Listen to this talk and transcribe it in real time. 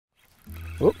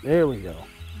Oh, there we go.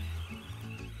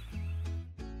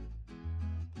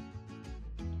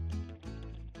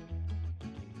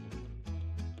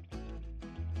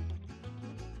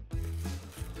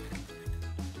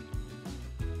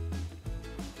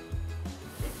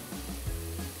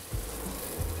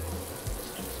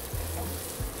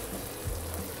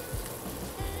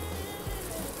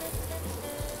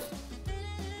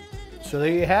 So there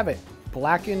you have it.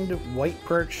 Blackened white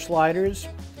perch sliders,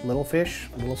 little fish,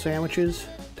 little sandwiches.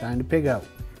 Time to pig out.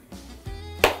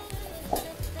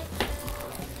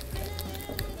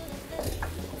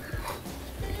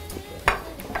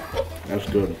 That's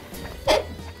good.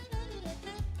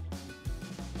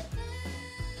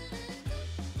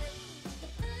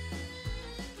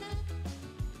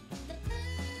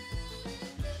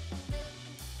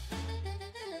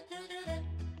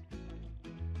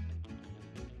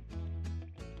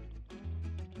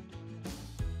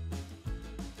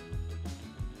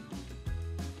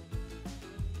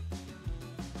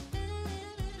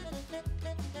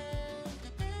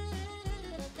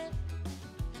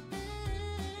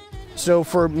 So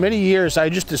for many years, I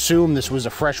just assumed this was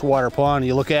a freshwater pond.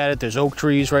 You look at it, there's oak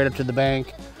trees right up to the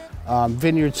bank.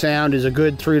 Vineyard Sound is a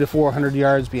good 300 to 400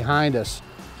 yards behind us.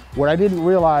 What I didn't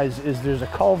realize is there's a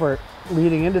culvert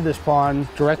leading into this pond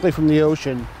directly from the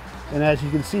ocean. And as you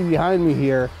can see behind me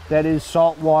here, that is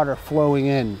salt water flowing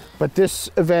in. But this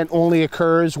event only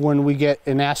occurs when we get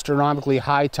an astronomically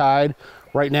high tide.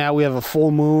 Right now we have a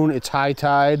full moon, it's high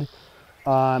tide.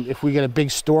 If we get a big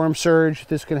storm surge,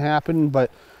 this can happen, but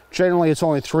generally it's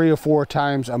only 3 or 4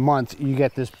 times a month you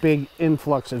get this big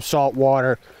influx of salt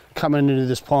water coming into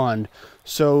this pond.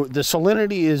 So the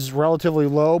salinity is relatively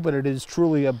low, but it is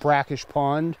truly a brackish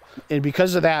pond. And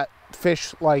because of that,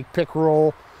 fish like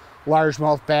pickerel,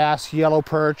 largemouth bass, yellow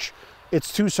perch,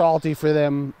 it's too salty for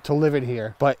them to live in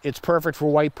here. But it's perfect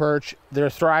for white perch. They're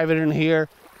thriving in here.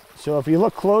 So if you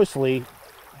look closely,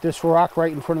 this rock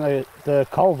right in front of the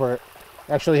culvert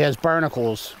actually has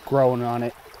barnacles growing on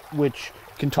it, which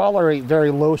can tolerate very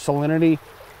low salinity,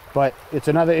 but it's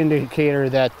another indicator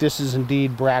that this is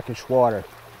indeed brackish water.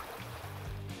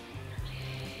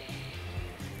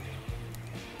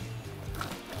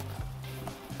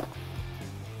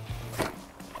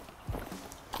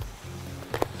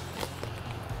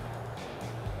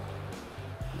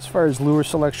 As far as lure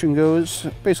selection goes,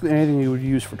 basically anything you would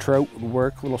use for trout would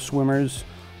work. Little swimmers,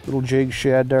 little jigs,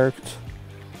 shad darts,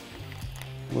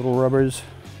 little rubbers.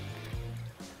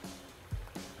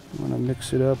 I'm going to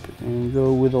mix it up and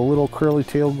go with a little curly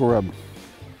tail grub.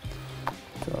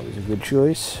 It's always a good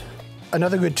choice.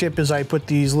 Another good tip is I put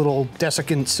these little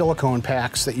desiccant silicone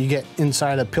packs that you get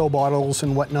inside of pill bottles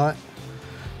and whatnot.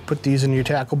 Put these in your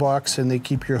tackle box and they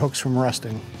keep your hooks from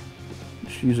rusting.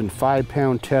 Just using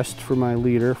 5-pound test for my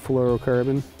leader,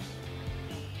 fluorocarbon.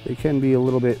 They can be a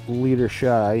little bit leader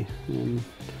shy. And,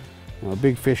 a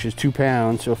big fish is 2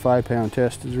 pounds, so a 5-pound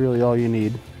test is really all you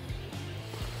need.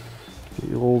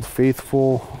 The old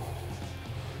faithful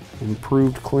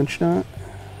improved clinch knot.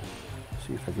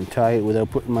 See if I can tie it without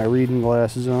putting my reading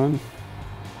glasses on.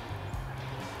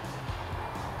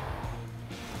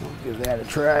 I'll give that a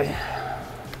try.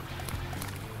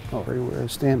 Oh, right where I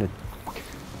was standing.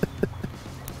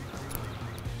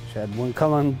 Just had one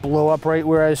come and blow up right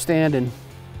where I was standing.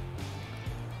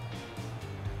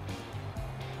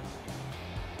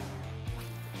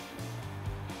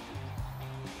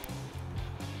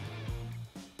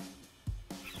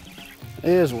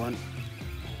 There's one.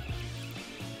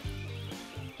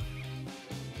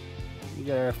 We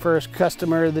got our first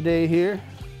customer of the day here.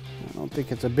 I don't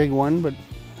think it's a big one, but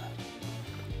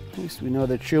at least we know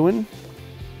they're chewing.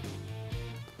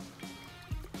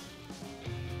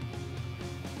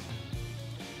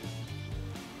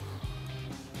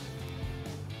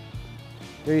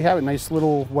 There you have it, nice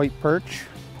little white perch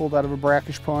pulled out of a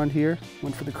brackish pond here.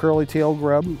 Went for the curly tail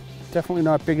grub. Definitely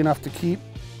not big enough to keep.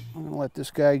 I'm gonna let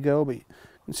this guy go, but you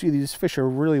can see these fish are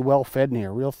really well fed in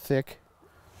here, real thick.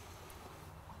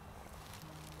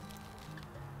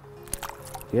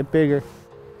 Get bigger.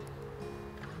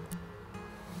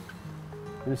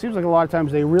 And it seems like a lot of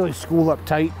times they really school up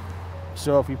tight.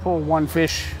 So if you pull one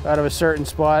fish out of a certain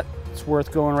spot, it's worth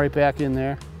going right back in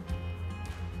there.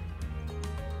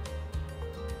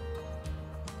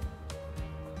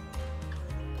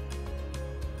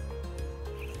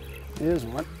 Here's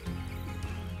one.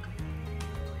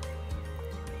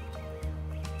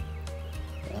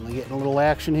 Finally getting a little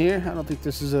action here. I don't think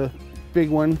this is a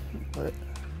big one, but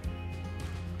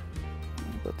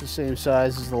about the same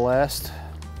size as the last.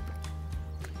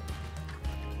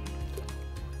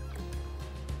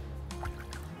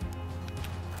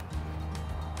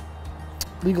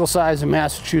 Legal size in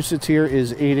Massachusetts here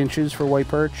is 8 inches for white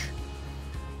perch.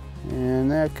 And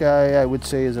that guy, I would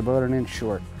say, is about an inch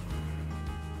short.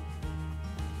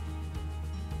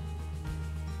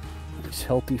 Nice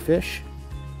healthy fish.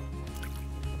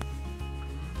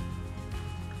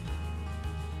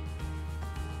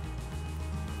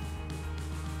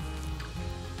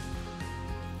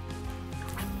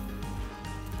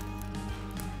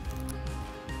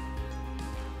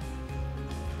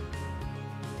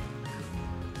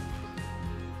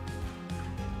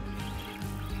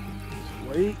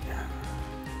 Wait.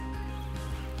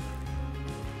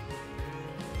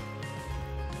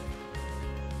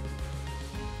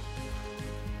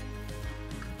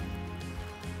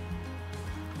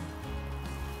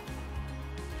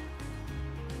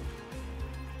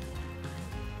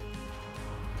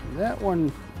 That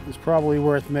one is probably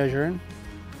worth measuring.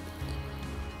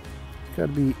 Got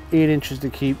to be 8 inches to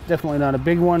keep. Definitely not a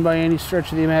big one by any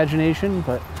stretch of the imagination,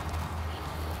 but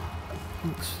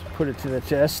let's put it to the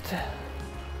test.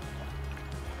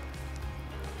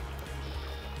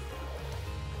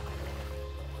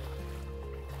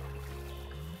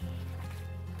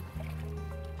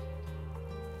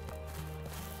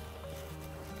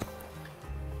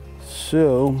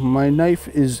 So my knife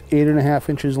is 8.5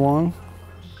 inches long.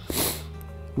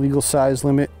 Legal size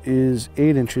limit is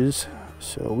 8 inches.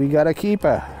 So we got a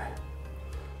keeper.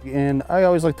 And I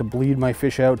always like to bleed my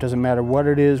fish out. Doesn't matter what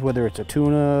it is, whether it's a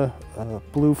tuna, a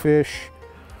bluefish.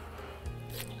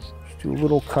 Just do a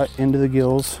little cut into the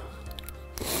gills.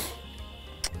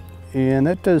 And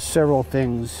that does several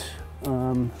things.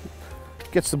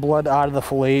 Gets the blood out of the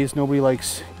fillets. Nobody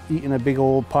likes eating a big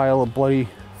old pile of bloody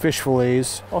fish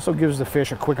fillets. Also gives the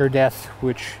fish a quicker death,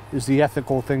 which is the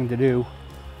ethical thing to do.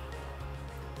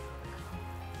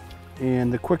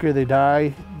 And the quicker they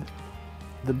die,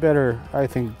 the better I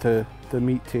think the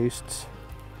meat tastes.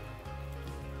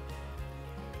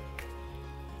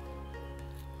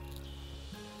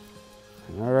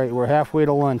 All right, we're halfway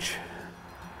to lunch.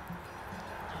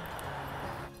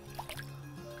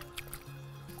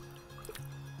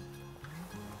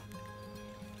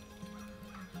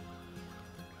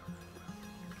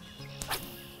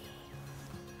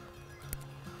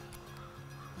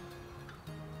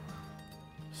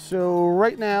 So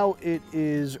right now it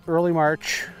is early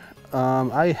March.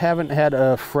 I haven't had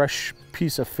a fresh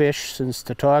piece of fish since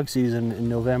the tog season in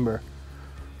November.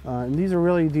 And these are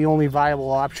really the only viable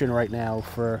option right now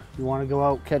for you want to go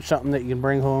out, catch something that you can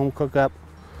bring home, cook up.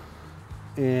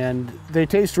 And they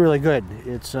taste really good.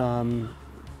 It's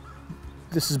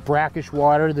this is brackish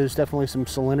water. There's definitely some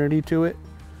salinity to it.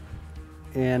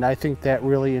 And I think that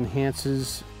really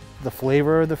enhances the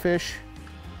flavor of the fish.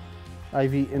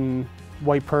 I've eaten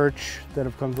white perch that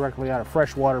have come directly out of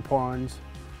freshwater ponds,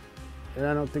 and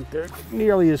I don't think they're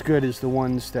nearly as good as the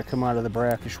ones that come out of the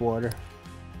brackish water.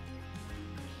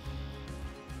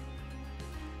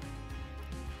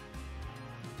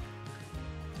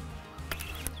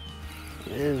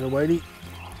 There's a whitey.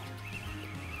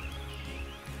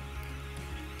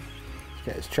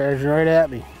 This guy's charging right at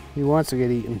me. He wants to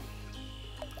get eaten.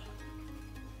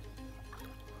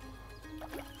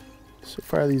 So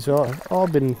far these all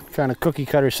been kind of cookie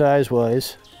cutter size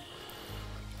wise.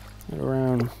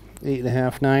 Around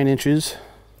 8.5, 9 inches.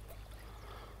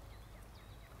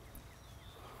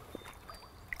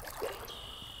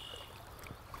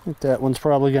 I think that one's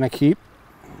probably going to keep.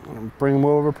 Bring him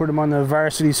over, put him on the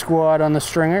varsity squad on the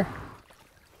stringer.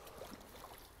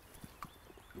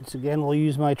 Once again, we'll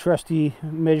use my trusty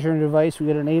measuring device. We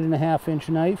got an 8.5 inch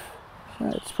knife.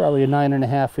 That's probably a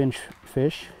 9.5 inch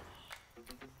fish.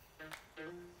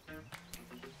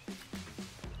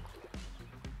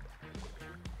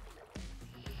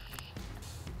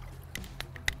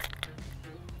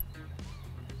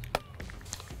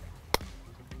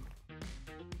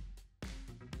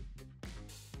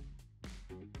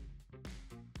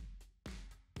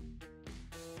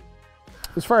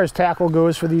 As far as tackle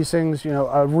goes for these things, you know,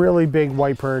 a really big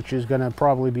white perch is going to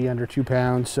probably be under 2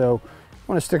 pounds. So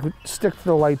I want to stick to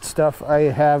the light stuff. I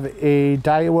have a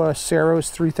Daiwa Saros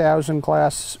 3000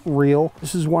 class reel.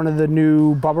 This is one of the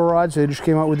new Bubba rods. They just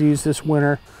came out with these this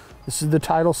winter. This is the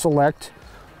Tidal Select,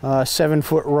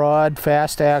 7-foot rod,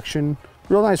 fast action.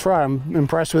 Real nice rod. I'm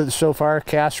impressed with it so far.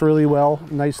 Casts really well.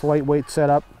 Nice lightweight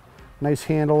setup. Nice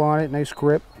handle on it. Nice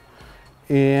grip.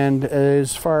 And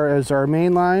as far as our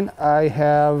main line, I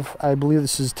have, I believe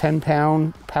this is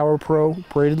 10-pound Power Pro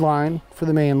braided line for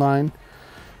the main line.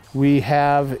 We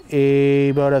have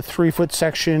about a 3-foot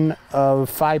section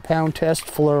of 5-pound test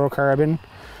fluorocarbon.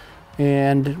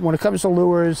 And when it comes to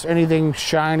lures, anything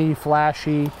shiny,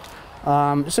 flashy,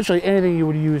 Essentially anything you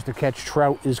would use to catch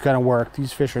trout is going to work.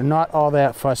 These fish are not all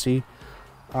that fussy.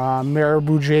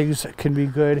 Marabou jigs can be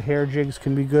good, hair jigs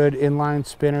can be good, inline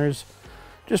spinners.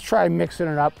 Just try mixing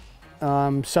it up.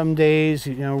 Some days,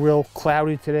 you know, real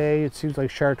cloudy today, it seems like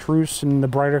chartreuse and the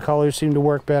brighter colors seem to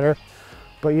work better.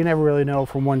 But you never really know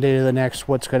from one day to the next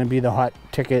what's going to be the hot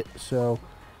ticket. So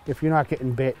if you're not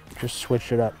getting bit, just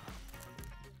switch it up.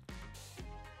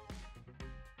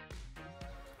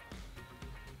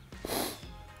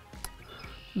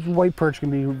 White perch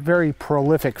can be very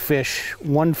prolific fish.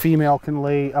 One female can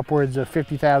lay upwards of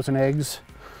 50,000 eggs.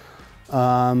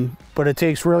 But it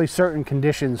takes really certain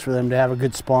conditions for them to have a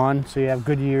good spawn. So you have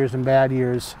good years and bad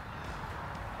years.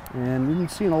 And we've been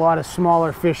seeing a lot of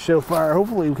smaller fish so far.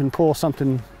 Hopefully we can pull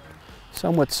something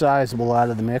somewhat sizable out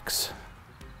of the mix.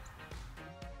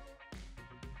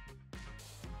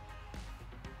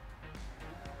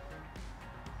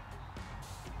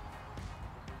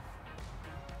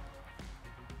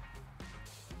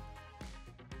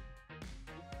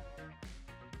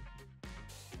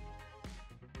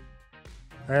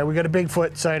 All right, we got a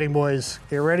Bigfoot sighting, boys.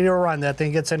 Get ready to run. That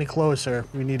thing gets any closer,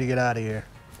 we need to get out of here.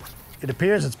 It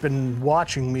appears it's been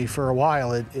watching me for a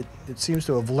while. It seems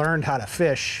to have learned how to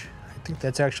fish. I think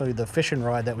that's actually the fishing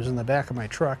rod that was in the back of my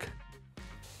truck.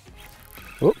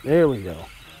 Oh, there we go.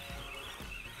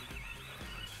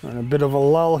 On a bit of a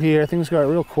lull here. Things got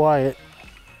real quiet.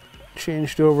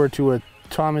 Changed over to a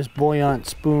Thomas Buoyant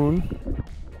spoon.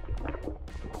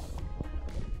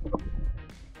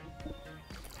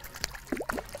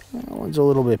 That one's a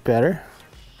little bit better.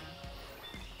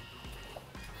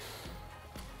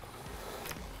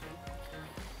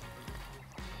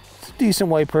 It's a decent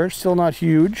white perch, still not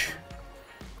huge,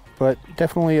 but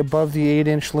definitely above the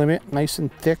 8-inch limit, nice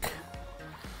and thick.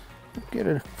 Get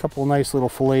a couple nice little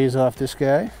fillets off this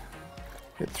guy.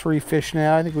 Got 3 fish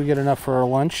now. I think we get enough for our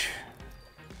lunch.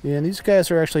 Yeah, and these guys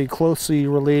are actually closely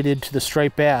related to the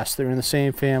striped bass. They're in the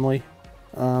same family.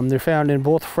 They're found in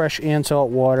both fresh and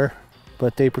salt water,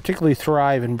 but they particularly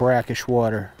thrive in brackish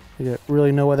water. You got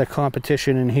really no other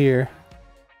competition in here.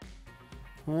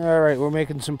 All right, we're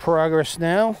making some progress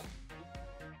now.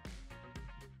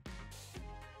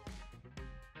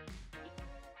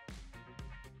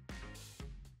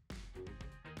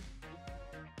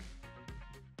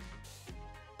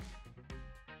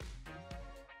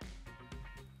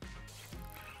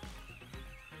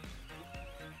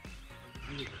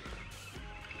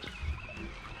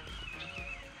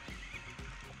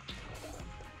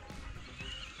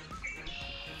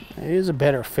 Here's a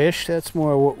better fish. That's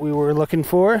more what we were looking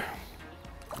for.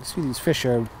 You see, these fish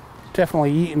are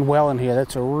definitely eating well in here.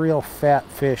 That's a real fat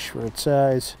fish for its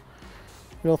size.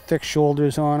 Real thick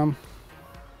shoulders on them.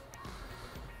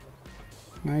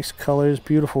 Nice colors,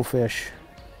 beautiful fish.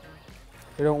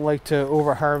 I don't like to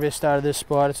over harvest out of this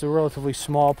spot. It's a relatively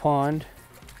small pond.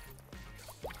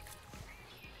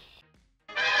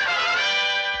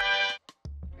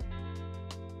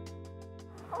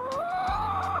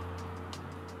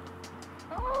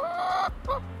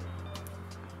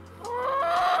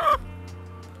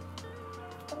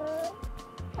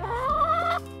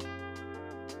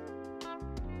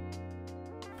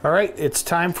 All right, it's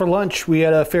time for lunch. We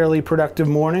had a fairly productive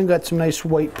morning. Got some nice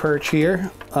white perch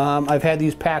here. I've had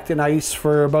these packed in ice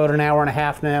for about an hour and a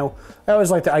half now. I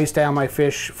always like to ice down my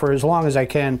fish for as long as I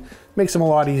can. Makes them a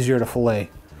lot easier to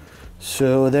fillet.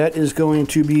 So that is going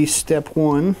to be step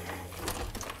 1.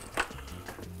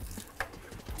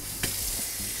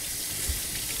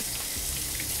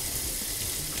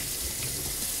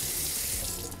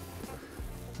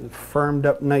 They've firmed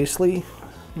up nicely,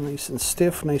 nice and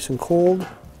stiff, nice and cold.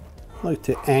 I like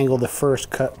to angle the first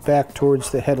cut back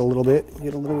towards the head a little bit,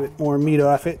 get a little bit more meat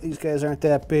off it. These guys aren't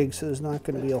that big, so there's not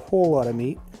going to be a whole lot of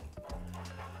meat.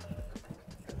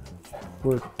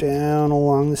 Work down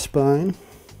along the spine.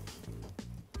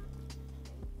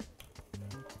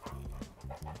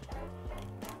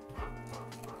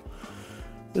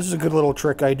 This is a good little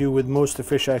trick I do with most of the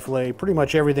fish I fillet, pretty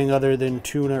much everything other than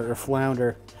tuna or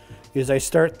flounder, is I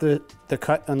start the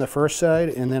cut on the first side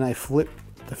and then I flip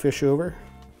the fish over.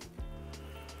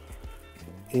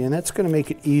 And that's going to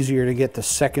make it easier to get the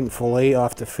second fillet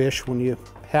off the fish. When you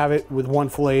have it with one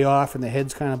fillet off and the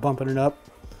head's kind of bumping it up,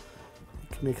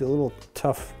 it can make it a little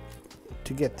tough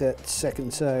to get that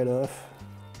second side off.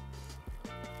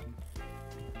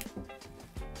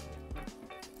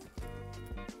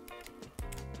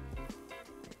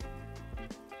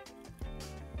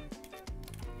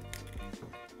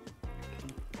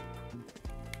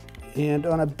 And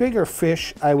on a bigger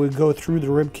fish, I would go through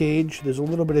the rib cage. There's a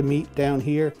little bit of meat down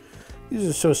here. These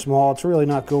are so small, it's really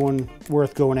not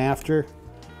worth going after.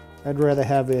 I'd rather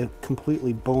have a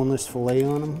completely boneless fillet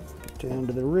on them. Down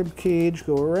to the rib cage,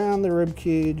 go around the rib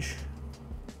cage.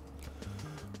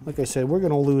 Like I said, we're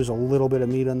going to lose a little bit of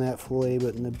meat on that fillet,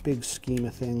 but in the big scheme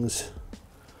of things,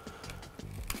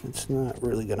 it's not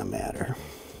really going to matter.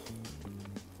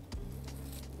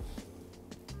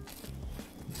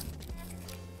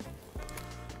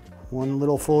 One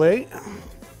little fillet.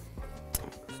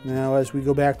 Now as we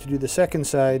go back to do the second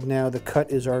side, now the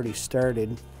cut is already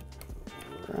started.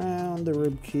 Around the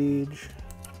rib cage.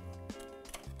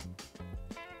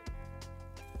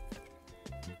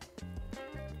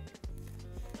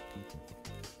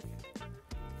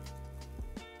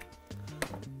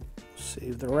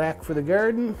 Save the rack for the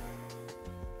garden.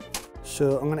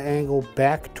 So I'm going to angle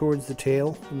back towards the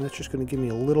tail, and that's just going to give me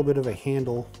a little bit of a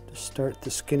handle to start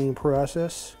the skinning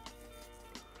process.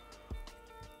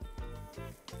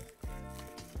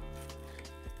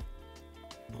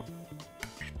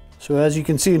 So as you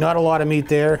can see, not a lot of meat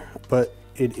there, but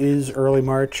it is early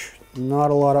March.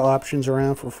 Not a lot of options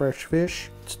around for fresh fish.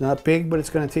 It's not big, but it's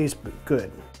going to taste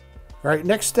good. All right,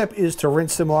 next step is to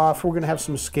rinse them off. We're going to have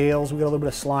some scales. We got a little bit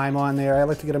of slime on there. I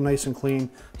like to get them nice and clean.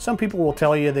 Some people will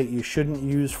tell you that you shouldn't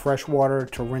use fresh water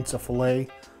to rinse a fillet.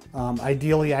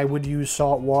 Ideally, I would use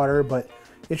salt water, but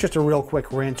it's just a real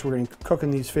quick rinse. We're going to be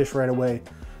cooking these fish right away.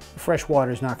 Fresh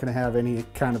water is not going to have any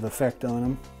kind of effect on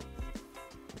them.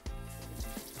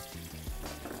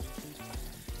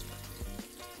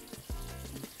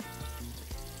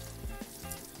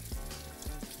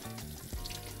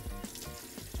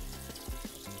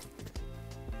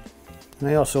 And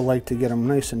I also like to get them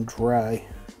nice and dry.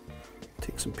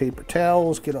 Take some paper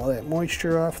towels, get all that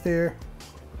moisture off there.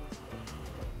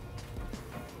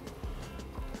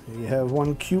 You have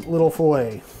one cute little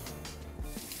fillet.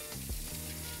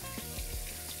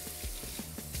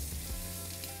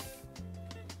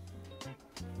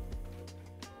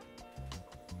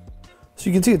 So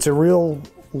you can see it's a real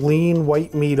lean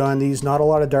white meat on these, not a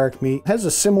lot of dark meat. It has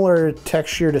a similar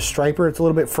texture to striper. It's a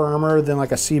little bit firmer than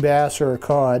like a sea bass or a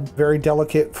cod. Very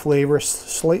delicate flavor,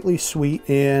 slightly sweet,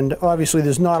 and obviously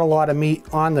there's not a lot of meat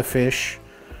on the fish,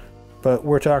 but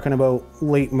we're talking about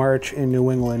late March in New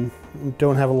England. We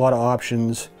don't have a lot of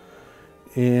options,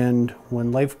 and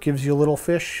when life gives you a little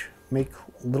fish, make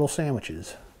little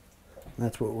sandwiches.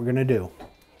 That's what we're gonna do.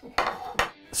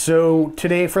 So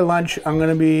today for lunch, I'm going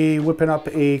to be whipping up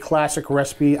a classic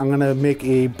recipe. I'm going to make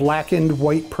a blackened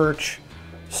white perch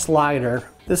slider.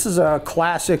 This is a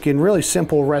classic and really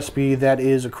simple recipe that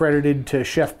is accredited to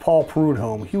Chef Paul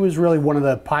Prudhomme. He was really one of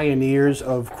the pioneers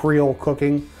of Creole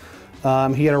cooking.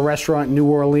 He had a restaurant in New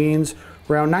Orleans.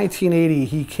 Around 1980,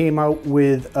 he came out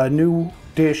with a new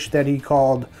dish that he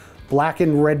called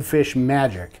Blackened Redfish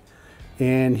Magic.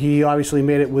 And he obviously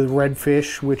made it with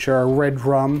redfish, which are red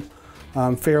drum.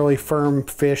 Fairly firm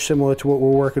fish, similar to what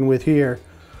we're working with here.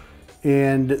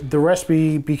 And the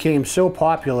recipe became so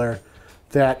popular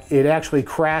that it actually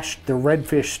crashed the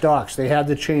redfish stocks. They had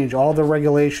to change all the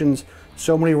regulations.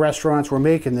 So many restaurants were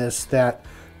making this that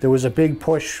there was a big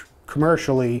push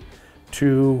commercially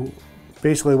to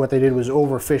basically what they did was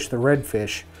overfish the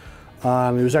redfish.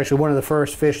 It was actually one of the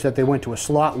first fish that they went to a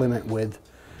slot limit with,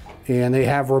 and they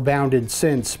have rebounded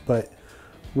since. But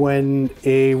when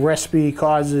a recipe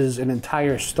causes an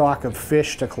entire stock of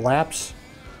fish to collapse,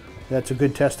 that's a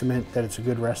good testament that it's a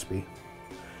good recipe.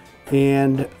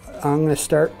 And I'm going to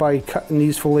start by cutting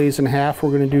these fillets in half.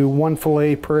 We're going to do one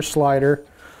fillet per slider.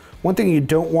 One thing you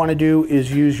don't want to do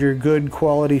is use your good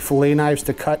quality fillet knives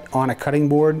to cut on a cutting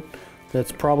board.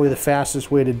 That's probably the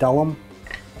fastest way to dull them.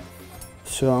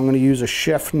 So I'm going to use a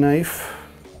chef knife.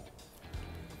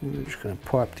 I'm just going to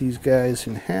pop these guys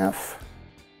in half.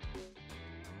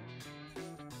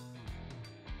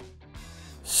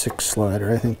 6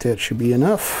 slider, I think that should be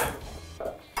enough.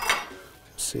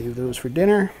 Save those for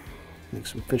dinner. Make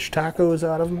some fish tacos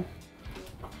out of them.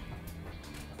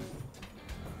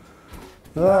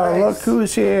 Oh, nice. Look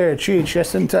who's here. Cheech,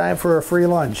 just in time for a free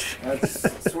lunch.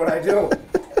 That's what I do.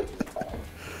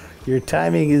 Your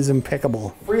timing is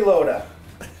impeccable. Freeloader.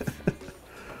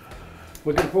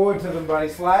 Looking forward to them, buddy.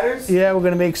 Sliders? Yeah, we're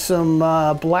going to make some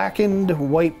blackened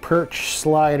white perch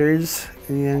sliders.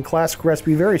 And classic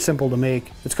recipe, very simple to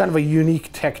make. It's kind of a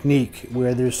unique technique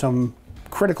where there's some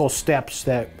critical steps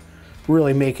that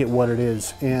really make it what it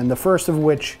is. And the first of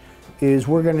which is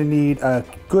we're going to need a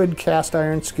good cast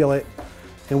iron skillet,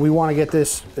 and we want to get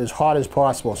this as hot as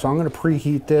possible. So I'm going to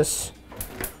preheat this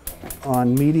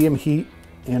on medium heat,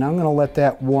 and I'm going to let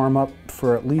that warm up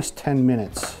for at least 10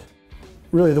 minutes.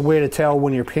 Really the way to tell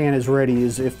when your pan is ready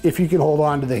is if you can hold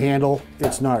on to the handle,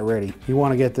 it's not ready. You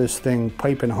want to get this thing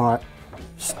piping hot.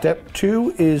 Step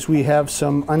 2 is we have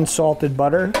some unsalted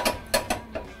butter.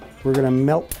 We're gonna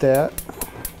melt that.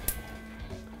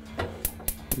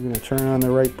 We're gonna turn on the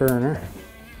right burner.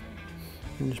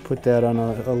 And just put that on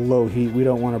a low heat. We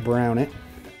don't want to brown it.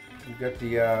 You got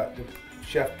the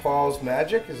Chef Paul's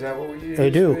Magic? Is that what we use? I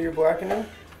do. For your blackening?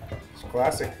 It's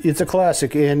classic. It's a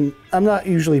classic, and I'm not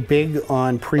usually big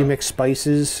on pre-mixed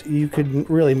spices. You could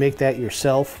really make that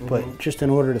yourself, but just in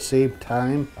order to save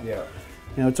time. Yeah.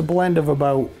 You know, it's a blend of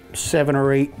about 7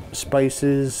 or 8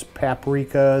 spices,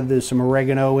 paprika, there's some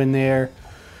oregano in there,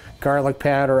 garlic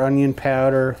powder, onion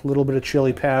powder, a little bit of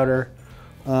chili powder.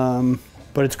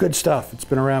 But it's good stuff. It's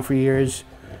been around for years.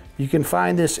 You can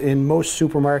find this in most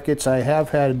supermarkets. I have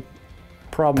had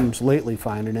problems lately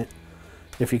finding it.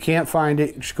 If you can't find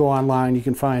it, just go online. You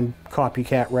can find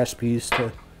copycat recipes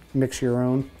to mix your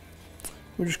own.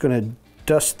 We're just going to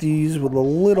dust these with a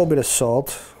little bit of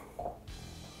salt.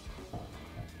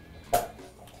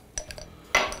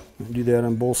 Do that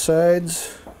on both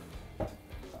sides.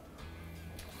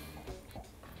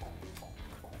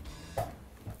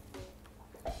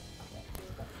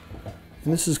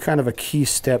 And this is kind of a key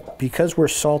step. Because we're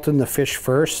salting the fish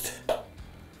first,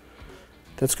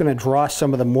 that's going to draw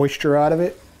some of the moisture out of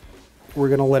it. We're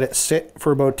going to let it sit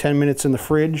for about 10 minutes in the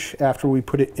fridge after we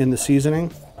put it in the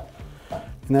seasoning.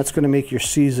 And that's going to make your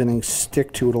seasoning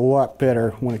stick to it a lot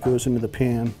better when it goes into the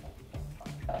pan.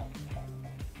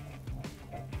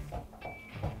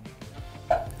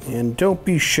 And don't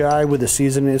be shy with the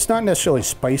seasoning. It's not necessarily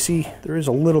spicy. There is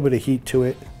a little bit of heat to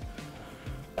it.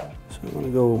 So I'm going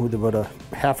to go with about a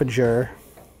half a jar.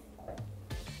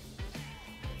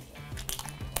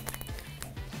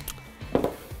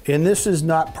 And this is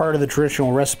not part of the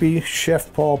traditional recipe.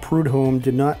 Chef Paul Prudhomme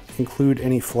did not include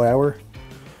any flour.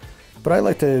 But I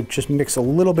like to just mix a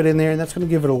little bit in there, and that's going to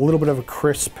give it a little bit of a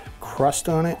crisp crust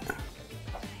on it.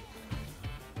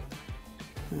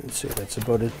 Let's see, that's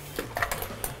about a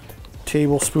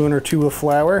tablespoon or 2 of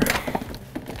flour.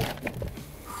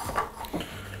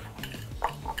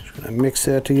 Just going to mix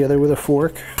that together with a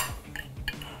fork.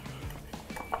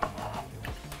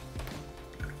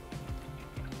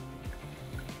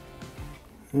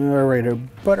 Alright, our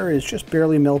butter is just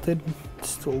barely melted.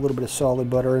 Still a little bit of solid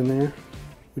butter in there.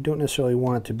 We don't necessarily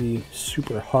want it to be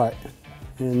super hot.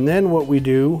 And then what we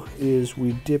do is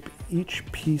we dip each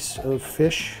piece of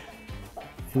fish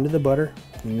into the butter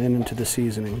and then into the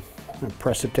seasoning. And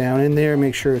press it down in there,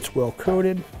 make sure it's well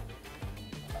coated.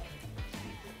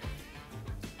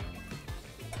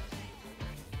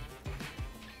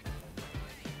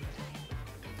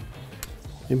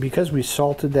 And because we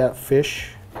salted that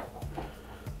fish,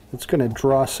 it's going to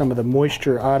draw some of the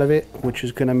moisture out of it, which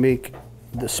is going to make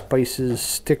the spices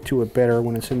stick to it better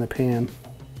when it's in the pan.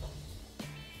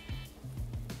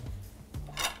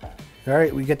 All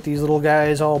right, we get these little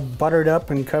guys all buttered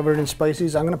up and covered in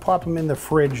spices. I'm going to pop them in the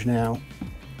fridge now.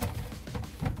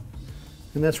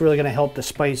 And that's really going to help the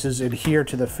spices adhere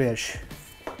to the fish.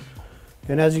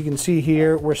 And as you can see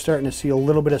here, we're starting to see a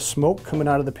little bit of smoke coming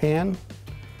out of the pan.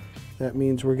 That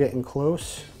means we're getting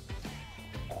close.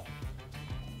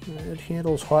 It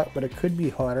handles hot, but it could be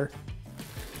hotter.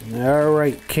 All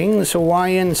right, King's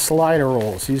Hawaiian slider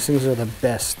rolls. These things are the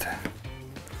best.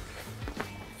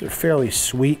 They're fairly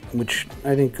sweet, which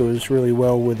I think goes really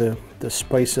well with the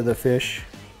spice of the fish.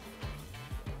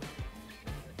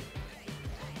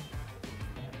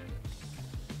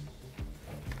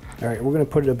 All right, we're gonna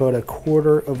put about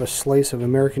 1/4 of a slice of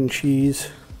American cheese.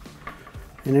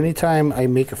 And anytime I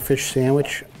make a fish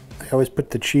sandwich, I always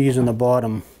put the cheese in the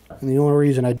bottom. And the only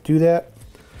reason I do that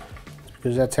is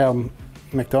because that's how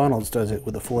McDonald's does it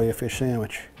with a Filet-O-Fish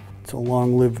sandwich. It's a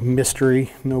long-lived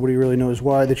mystery. Nobody really knows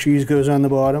why the cheese goes on the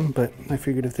bottom, but I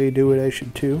figured if they do it, I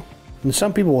should too. And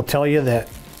some people will tell you that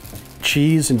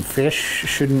cheese and fish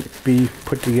shouldn't be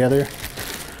put together.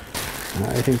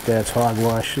 I think that's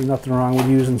hogwash. There's nothing wrong with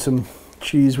using some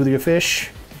cheese with your fish.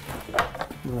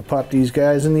 I'm gonna pop these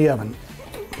guys in the oven.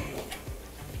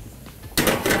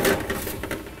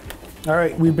 All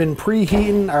right, we've been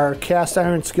preheating our cast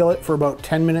iron skillet for about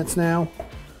 10 minutes now.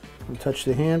 I'll touch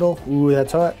the handle. Ooh,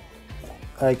 that's hot.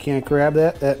 I can't grab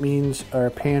that. That means our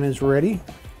pan is ready.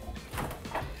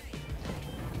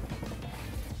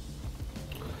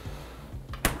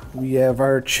 We have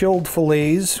our chilled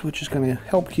fillets, which is going to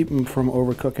help keep them from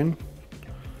overcooking.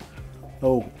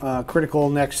 Oh, critical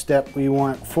next step, we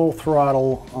want full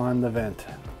throttle on the vent.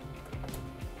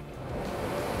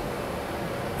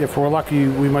 If we're lucky,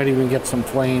 we might even get some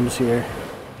flames here.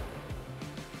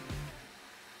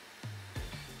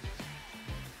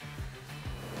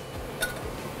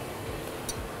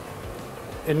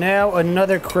 And now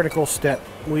another critical step.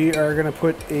 We are going to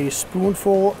put a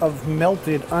spoonful of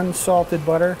melted unsalted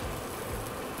butter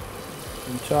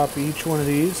on top of each one of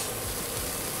these.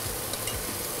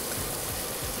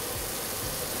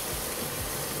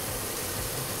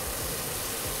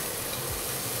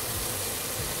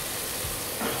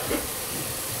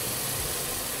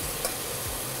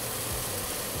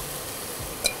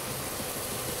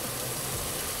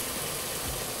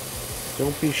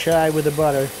 Don't be shy with the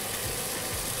butter.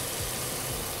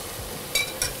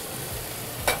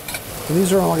 And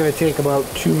these are only going to take about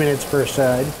 2 minutes per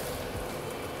side.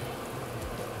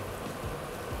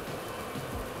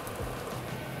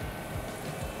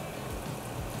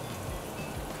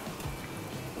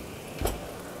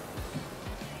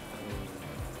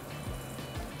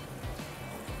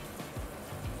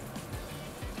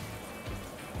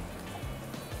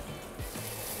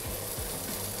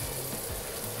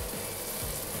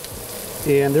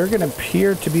 And they're going to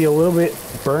appear to be a little bit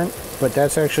burnt, but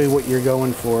that's actually what you're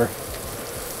going for.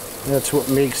 That's what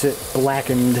makes it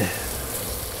blackened.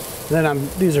 Then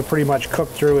these are pretty much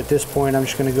cooked through at this point. I'm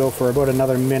just going to go for about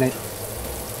another minute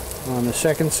on the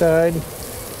second side.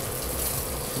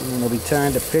 And it'll be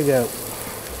time to pig out.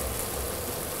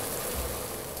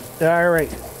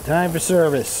 Alright, time for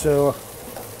service. So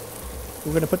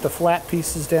we're going to put the flat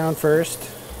pieces down first.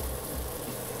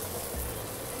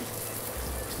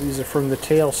 These are from the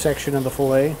tail section of the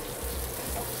fillet.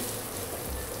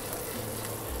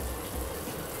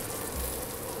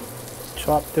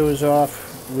 Top those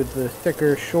off with the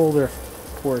thicker shoulder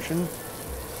portion.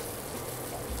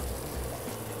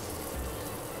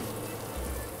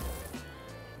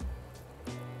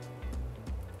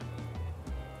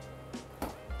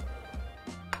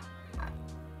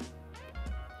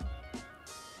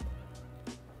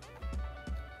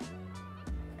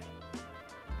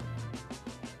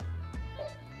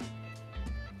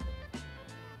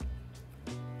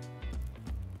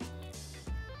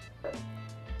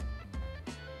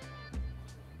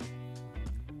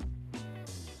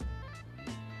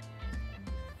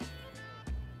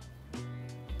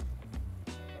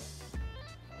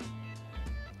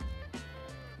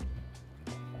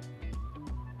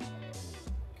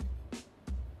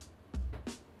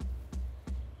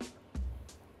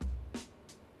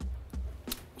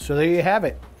 So there you have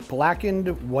it.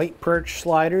 Blackened white perch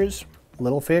sliders,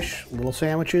 little fish, little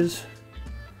sandwiches.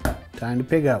 Time to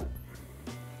pig out.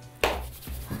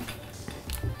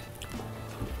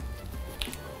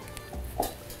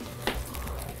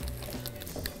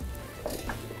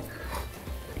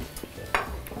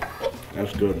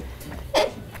 That's good.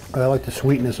 I like the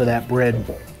sweetness of that bread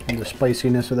and the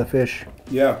spiciness of the fish.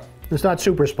 Yeah. It's not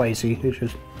super spicy, it's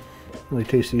just really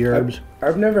tasty herbs.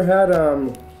 I've never had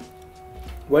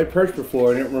white perch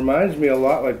before, and it reminds me a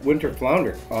lot like winter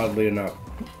flounder, oddly enough.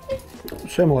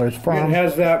 Similar, it's from... It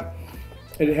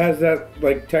has that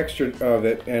like texture of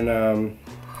it, and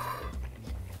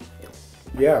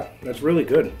yeah, that's really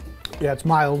good. Yeah, it's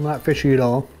mild, not fishy at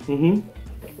all. Mm-hmm.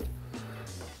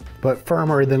 But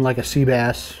firmer than like a sea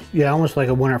bass. Yeah, almost like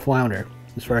a winter flounder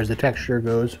as far as the texture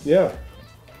goes. Yeah.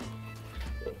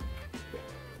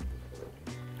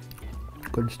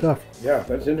 Good stuff. Yeah,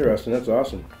 that's interesting. That's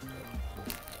awesome.